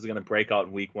Watkins is going to break out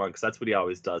in week 1 because that's what he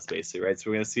always does, basically, right? So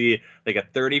we're going to see like a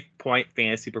 30-point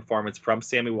fantasy performance from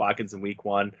Sammy Watkins in week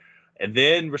 1, and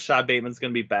then Rashad Bateman's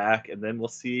going to be back, and then we'll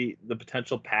see the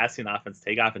potential passing offense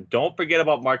take off. And don't forget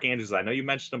about Mark Andrews. I know you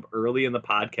mentioned him early in the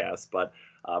podcast, but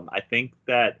I think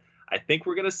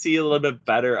we're going to see a little bit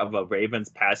better of a Ravens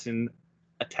passing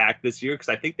attack this year because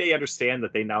I think they understand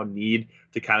that they now need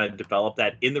to kind of develop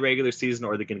that in the regular season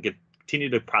or they're going to continue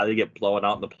to probably get blown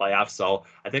out in the playoffs. So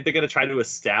I think they're going to try to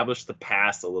establish the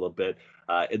pass a little bit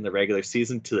in the regular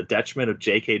season to the detriment of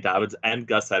J.K. Dobbins and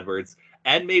Gus Edwards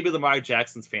and maybe Lamar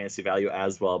Jackson's fantasy value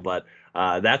as well. But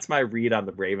that's my read on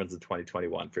the Ravens in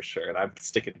 2021 for sure, and I'm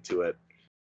sticking to it.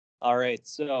 All right,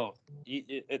 so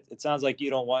it sounds like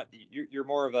you're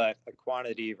more of a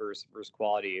quantity versus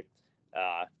quality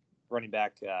running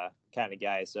back kind of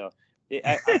guy. So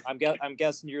I'm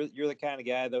guessing you're the kind of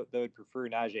guy that would prefer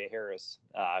Najee Harris,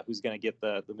 who's going to get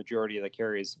the majority of the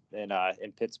carries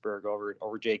in Pittsburgh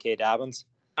over J.K. Dobbins.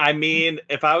 I mean,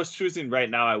 if I was choosing right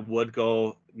now, I would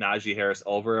go Najee Harris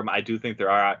over him. I do think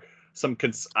there are some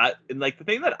like the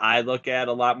thing that I look at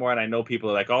a lot more, and I know people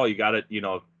are like, oh, you got it,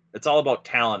 it's all about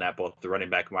talent at both the running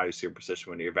back and wide receiver position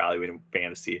when you're evaluating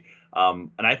fantasy.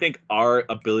 And I think our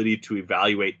ability to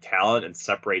evaluate talent and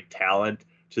separate talent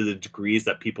to the degrees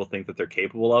that people think that they're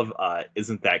capable of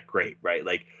isn't that great, right?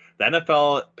 Like the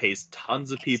NFL pays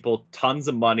tons of people, tons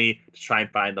of money to try and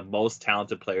find the most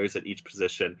talented players at each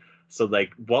position. So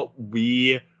like what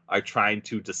we are trying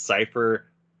to decipher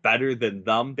better than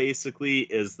them basically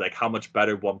is like how much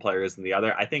better one player is than the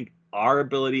other. I think our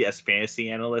ability as fantasy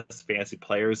analysts, fantasy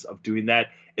players of doing that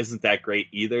isn't that great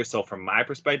either. So from my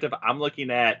perspective, I'm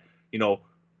looking at,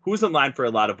 who's in line for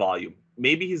a lot of volume.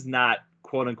 Maybe he's not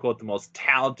quote unquote the most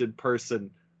talented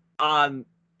person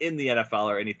in the NFL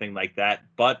or anything like that,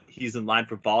 but he's in line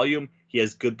for volume. He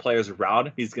has good players around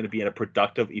him. He's going to be in a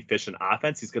productive, efficient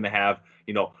offense. He's going to have,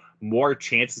 more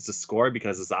chances to score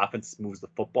because his offense moves the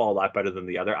football a lot better than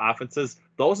the other offenses.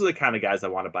 Those are the kind of guys I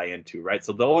want to buy into, right?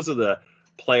 So those are the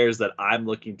players that I'm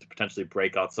looking to potentially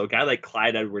break out. So a guy like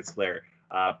Clyde Edwards-Helaire,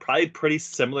 probably pretty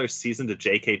similar season to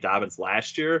J.K. Dobbins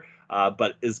last year,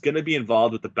 but is going to be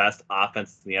involved with the best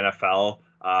offense in the NFL.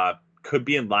 Could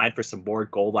be in line for some more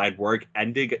goal line work,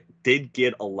 and did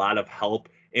get a lot of help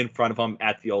in front of him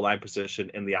at the O-line position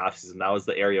in the offseason. That was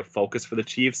the area of focus for the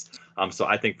Chiefs. So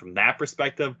I think from that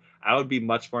perspective, I would be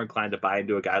much more inclined to buy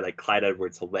into a guy like Clyde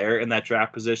Edwards-Helaire in that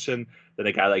draft position than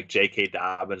a guy like J.K.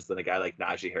 Dobbins, than a guy like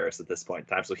Najee Harris at this point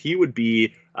in time. So he would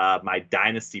be my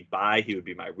dynasty buy. He would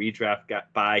be my redraft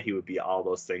buy. He would be all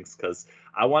those things because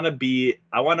I want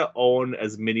to own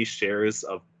as many shares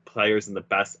of players in the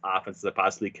best offense as I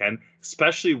possibly can,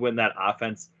 especially when that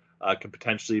offense can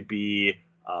potentially be,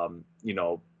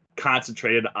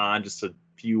 concentrated on just a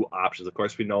few options. Of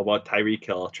course, we know about Tyreek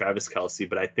Hill, Travis Kelce,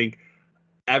 but I think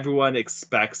everyone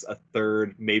expects a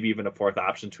third, maybe even a fourth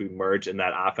option to emerge in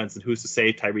that offense. And who's to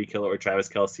say Tyreek Hill or Travis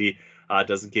Kelce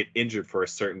doesn't get injured for a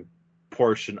certain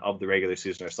portion of the regular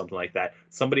season or something like that?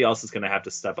 Somebody else is going to have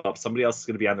to step up. Somebody else is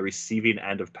going to be on the receiving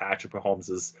end of Patrick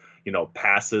Mahomes'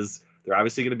 passes. They're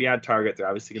obviously going to be on target. They're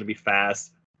obviously going to be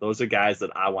fast. Those are guys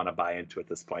that I want to buy into at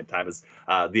this point in time. Is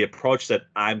the approach that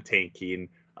I'm taking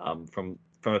from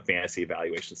a fantasy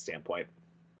evaluation standpoint.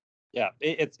 Yeah,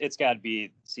 it's got to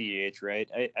be CEH, right?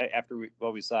 After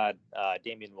what we saw,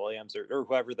 Damian Williams or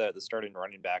whoever the starting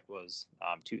running back was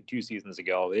two seasons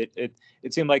ago, it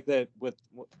seemed like that with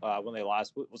when they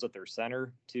lost, was it their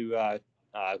center to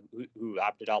who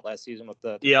opted out last season with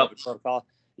the COVID protocol?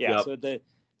 Yeah, yep. So they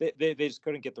just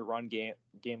couldn't get the run game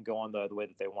going the way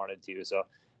that they wanted to. So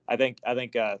I think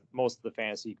most of the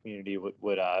fantasy community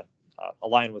would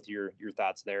align with your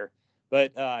thoughts there.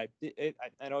 But I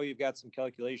know you've got some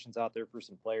calculations out there for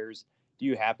some players. Do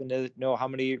you happen to know how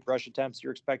many rush attempts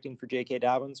you're expecting for J.K.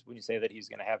 Dobbins when you say that he's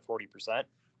going to have 40%?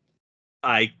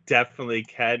 I definitely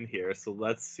can here. So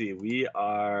let's see. We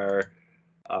are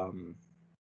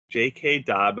J.K.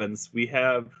 Dobbins. We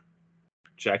have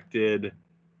projected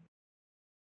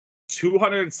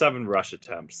 207 rush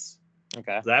attempts.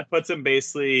 Okay. So that puts him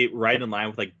basically right in line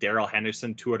with like Darrell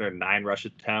Henderson, 209 rush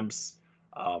attempts.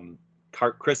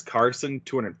 Chris Carson,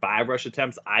 205 rush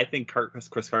attempts. I think Chris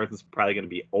Carson's probably going to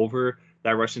be over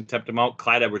that rushing attempt amount.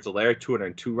 Clyde Edwards-Helaire,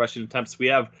 202 rushing attempts. We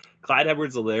have Clyde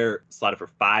Edwards-Helaire slotted for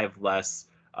 5 less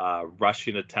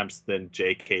rushing attempts than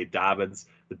J.K. Dobbins.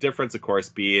 The difference, of course,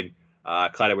 being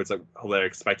Clyde Edwards-Helaire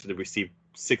expected to receive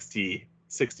 60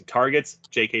 targets.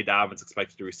 J.K. Dobbins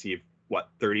expected to receive,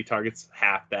 30 targets?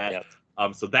 Half that. Yep.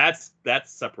 So that's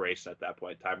separation at that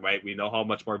point in time, right? We know how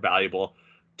much more valuable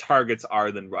targets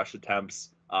are than rush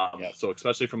attempts. So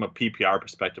especially from a PPR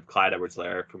perspective, Clyde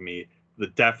Edwards-Helaire for me, the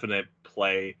definite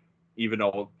play, even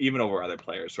over other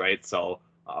players, right? So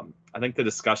I think the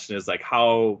discussion is like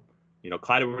how,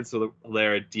 Clyde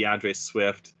Edwards-Helaire, DeAndre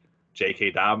Swift, J.K.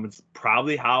 Dobbins,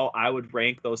 probably how I would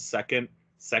rank those second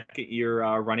year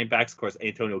running backs. Of course,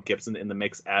 Antonio Gibson in the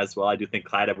mix as well. I do think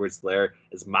Clyde Edwards-Helaire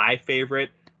is my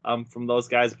favorite from those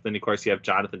guys. But then of course you have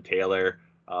Jonathan Taylor,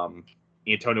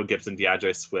 Antonio Gibson,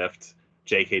 DeAndre Swift,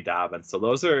 J.K. Dobbins. So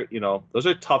those are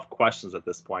tough questions at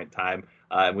this point in time.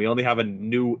 And we only have a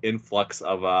new influx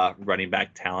of running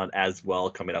back talent as well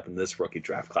coming up in this rookie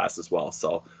draft class as well.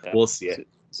 So we'll see it.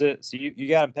 So you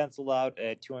got him penciled out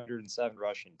at 207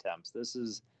 rushing attempts. This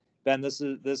is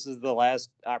the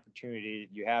last opportunity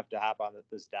you have to hop on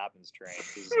this Dobbins train.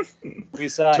 We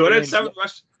saw 207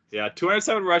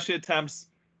 rushing attempts,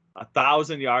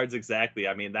 1,000 yards exactly.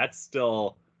 I mean, that's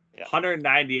still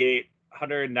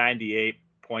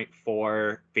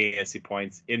 198.4 fantasy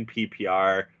points in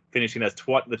PPR, finishing as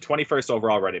the 21st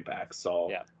overall running back.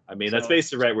 So I mean, that's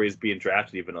basically right where he's being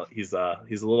drafted. Even though he's a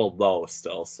little low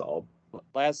still. So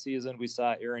last season we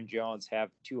saw Aaron Jones have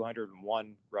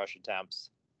 201 rush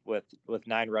attempts with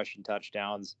 9 rushing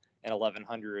touchdowns and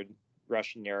 1,100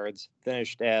 rushing yards,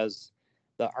 finished as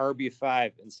the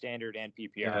RB5 in standard and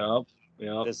PPR.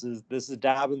 Yep. This is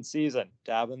Dobbins' season.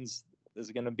 Dobbins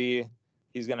is going to be,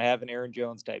 he's going to have an Aaron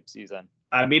Jones type season.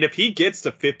 I mean, if he gets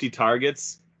to 50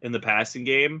 targets in the passing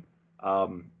game,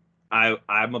 I'm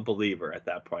a believer at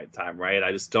that point in time, right?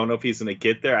 I just don't know if he's going to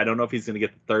get there. I don't know if he's going to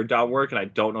get the third down work, and I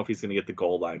don't know if he's going to get the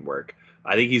goal line work.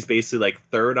 I think he's basically like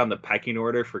third on the pecking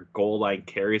order for goal line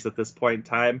carries at this point in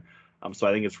time. So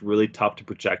I think it's really tough to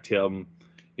project him,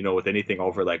 with anything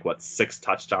over 6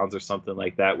 touchdowns or something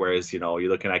like that. Whereas, you're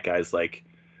looking at guys like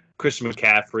Christian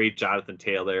McCaffrey, Jonathan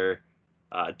Taylor,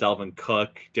 Delvin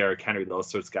Cook, Derrick Henry, those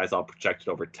sorts of guys all projected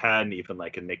over 10, even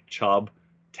like a Nick Chubb,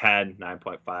 10,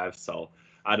 9.5. So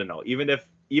I don't know. Even if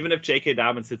J.K.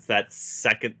 Dobbins hits that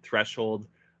second threshold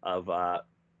of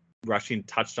rushing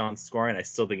touchdown scoring, I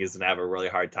still think he's going to have a really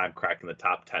hard time cracking the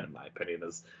top 10, in my opinion,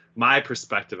 is my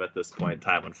perspective at this point in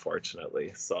time,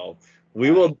 unfortunately. So we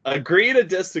will agree to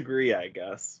disagree, I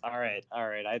guess. All right.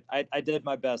 I did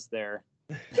my best there.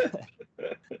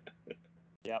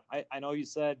 Yeah, I know you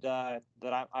said that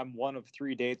I'm one of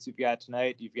 3 dates you've got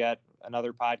tonight. You've got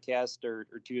another podcast or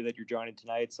 2 that you're joining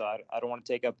tonight, so I don't want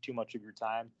to take up too much of your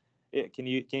time. Can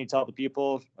you tell the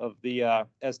people of the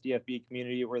SDFB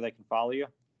community where they can follow you?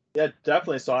 Yeah,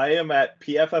 definitely. So I am at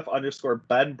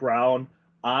PFF_Ben Brown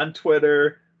on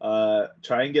Twitter.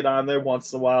 Try and get on there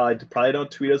once in a while. I probably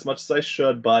don't tweet as much as I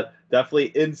should, but definitely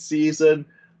in season.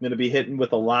 I'm going to be hitting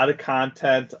with a lot of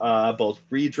content, both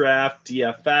redraft,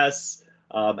 DFS,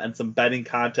 and some betting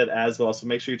content as well. So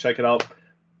make sure you check it out.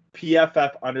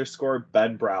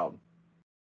 PFF_Ben Brown.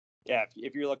 Yeah,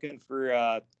 if you're looking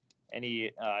for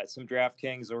any some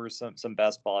DraftKings or some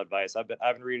best ball advice, I've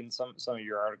been reading some of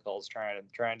your articles, trying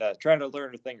to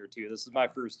learn a thing or two. This is my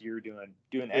first year doing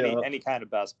any kind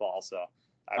of best ball, so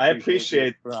I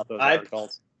appreciate those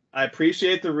articles. I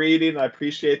appreciate the reading. I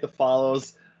appreciate the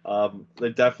follows. I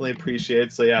definitely appreciate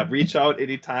it. So yeah, reach out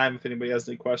anytime if anybody has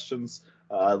any questions.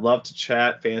 I'd love to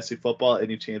chat fantasy football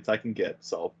any chance I can get.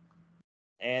 So,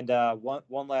 and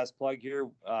one last plug here.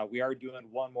 We are doing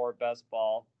one more best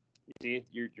ball. You see,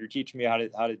 you're teaching me how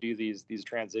to do these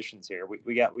transitions here.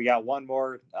 We got one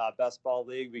more best ball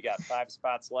league. We got 5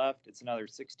 spots left. It's another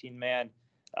 16-man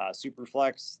super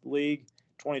flex league.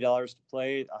 $20 to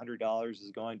play. $100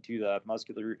 is going to the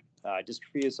Muscular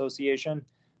Dystrophy Association.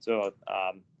 So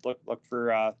look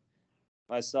for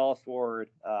myself or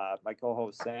my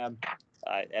co-host Sam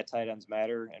at Tight Ends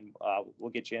Matter, and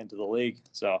we'll get you into the league.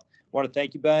 So I want to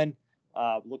thank you, Ben.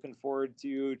 Looking forward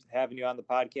to having you on the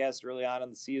podcast early on in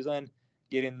the season,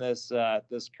 getting this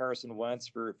Carson Wentz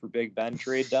for Big Ben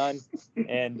trade done,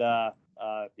 and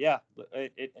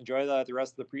enjoy the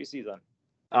rest of the preseason.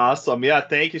 Awesome. Yeah,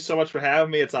 thank you so much for having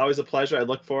me. It's always a pleasure. I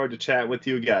look forward to chatting with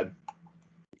you again.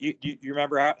 You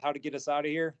remember how to get us out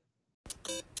of here?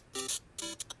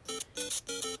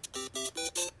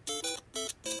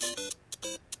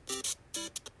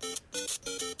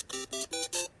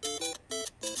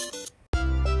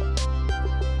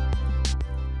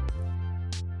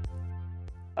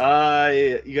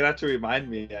 You're gonna have to remind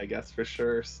me, I guess, for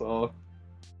sure. So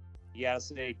you gotta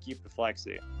say keep the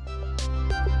flexi.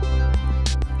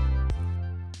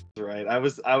 Right. I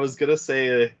was gonna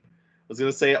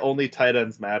say only tight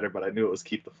ends matter, but I knew it was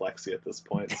keep the flexi at this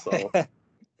point. So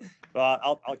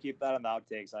well, I'll keep that on the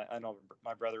outtakes. I know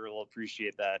my brother will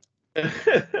appreciate that.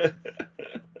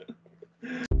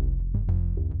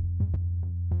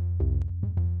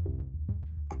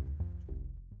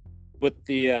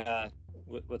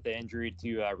 With the injury to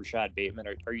Rashad Bateman,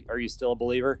 are you still a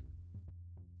believer?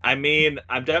 I mean,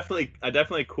 I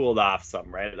definitely cooled off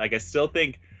some, right? Like I still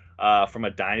think from a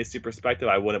dynasty perspective,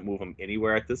 I wouldn't move him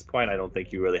anywhere at this point. I don't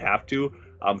think you really have to.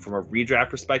 From a redraft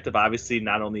perspective, obviously,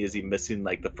 not only is he missing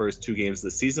like the first 2 games of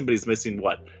the season, but he's missing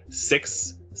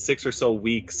six or so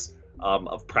weeks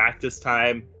of practice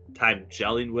time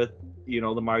gelling with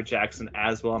Lamar Jackson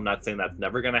as well. I'm not saying that's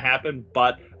never going to happen,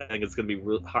 but I think it's going to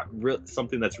be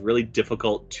something that's really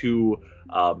difficult to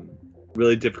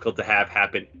have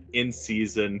happen in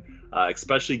season,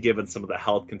 especially given some of the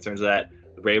health concerns that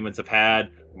the Ravens have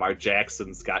had. Lamar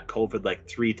Jackson's got COVID like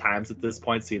 3 times at this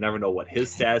point, so you never know what his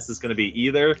status is going to be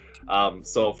either.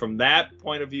 So from that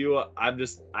point of view,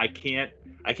 I can't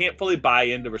fully buy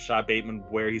into Rashad Bateman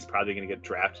where he's probably going to get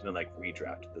drafted and like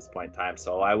redraft at this point in time.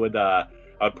 So I would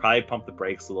probably pump the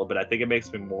brakes a little bit. I think it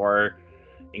makes me more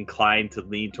inclined to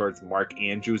lean towards Mark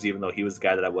Andrews, even though he was a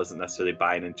guy that I wasn't necessarily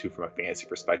buying into from a fantasy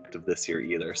perspective this year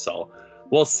either. So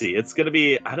we'll see. It's going to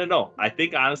be, I don't know. I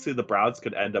think honestly the Browns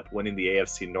could end up winning the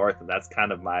AFC North, and that's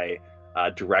kind of my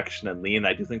direction and lean.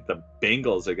 I do think the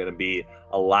Bengals are going to be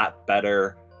a lot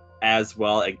better as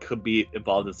well and could be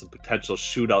involved in some potential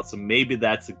shootouts. So maybe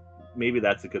that's a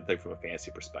good thing from a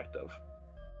fantasy perspective.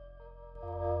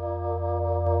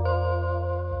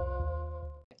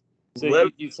 So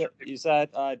you said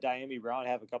Diami Brown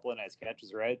have a couple of nice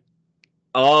catches, right?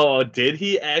 Oh, did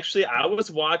he actually? I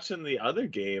was watching the other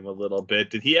game a little bit.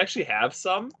 Did he actually have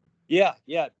some? Yeah.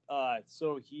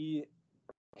 So he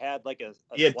had like a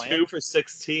he had slant. 2 for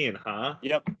 16, huh?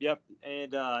 Yep.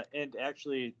 And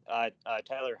actually,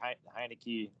 Tyler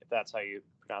Heineke, if that's how you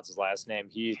pronounce his last name,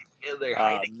 he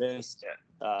missed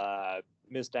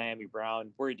Diami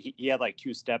Brown, where he had like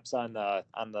 2 steps on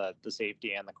the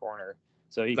safety and the corner.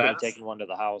 So he could have taken one to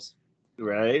the house.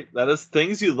 Right. That is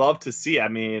things you love to see. I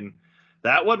mean,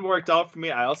 that one worked out for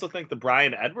me. I also think the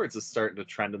Brian Edwards is starting to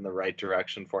trend in the right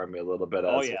direction for me a little bit.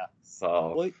 Oh as yeah.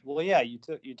 So. Well, yeah. You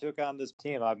took on this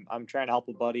team. I'm trying to help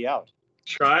a buddy out.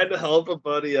 Trying to help a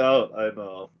buddy out. I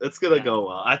know it's gonna go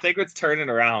well. I think it's turning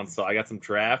around. So I got some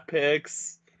draft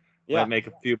picks. Yeah. Might make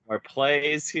a few more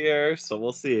plays here. So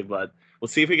we'll see. But we'll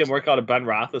see if we can work out a Ben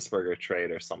Roethlisberger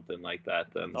trade or something like that.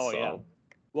 Then. Oh so. yeah.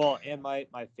 Well, and my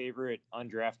favorite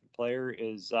undrafted player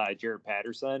is Jared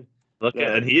Patterson.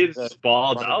 And he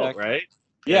balled out, right?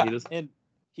 Yeah, and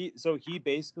he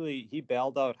basically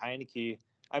bailed out Heineke.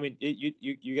 I mean,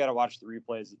 you got to watch the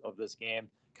replays of this game.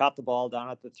 Caught the ball down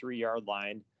at the 3-yard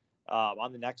line.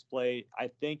 On the next play, I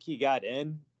think he got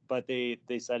in, but they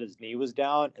said his knee was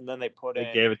down, and then they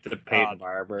gave it to Peyton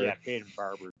Barber. Yeah,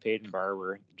 Peyton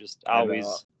Barber. Just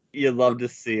always. You love to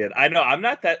see it. I know. I'm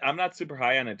not super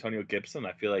high on Antonio Gibson.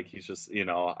 I feel like he's just,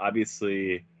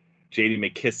 obviously J.D.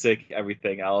 McKissick,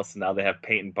 everything else. And now they have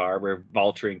Peyton Barber,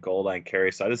 vulturing goal line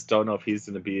carry. So I just don't know if he's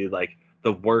going to be like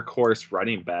the workhorse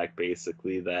running back,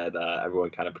 basically, that everyone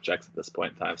kind of projects at this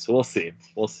point in time. So we'll see.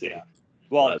 Yeah.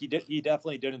 Well, he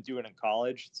definitely didn't do it in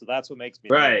college. So that's what makes me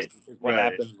right. What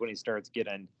happens when he starts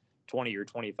getting 20 or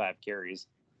 25 carries.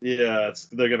 Yeah,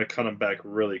 they're going to cut him back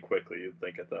really quickly, you'd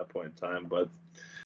think, at that point in time. But